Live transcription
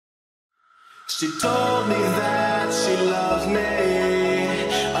She told me that she loves me.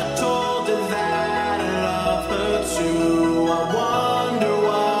 I told her that I love her too. I wonder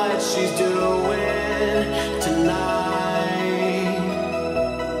what she's doing tonight.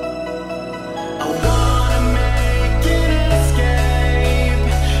 I wanna make an escape,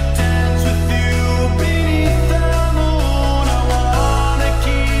 dance with you beneath the moon. I wanna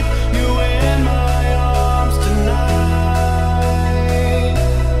keep you in my arms tonight.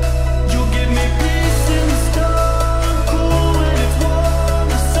 You'll give me peace in the storm, cool when it's warm,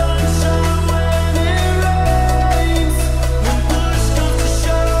 the sunshine when it rains. When push comes to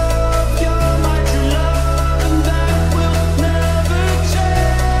shove, you're my true love, and that will never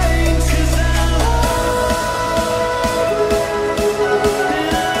change. 'Cause I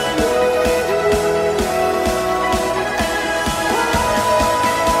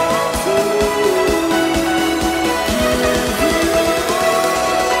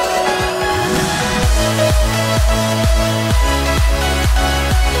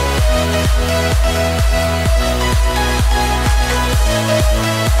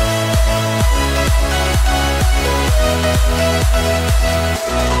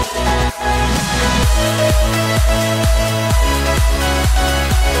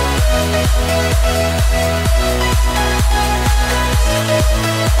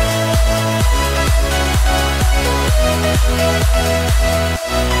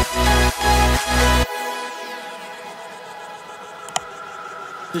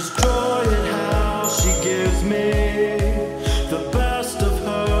this joy and how she gives me the best of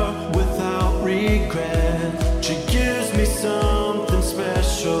her without regret. She gives me something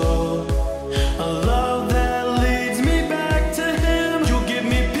special.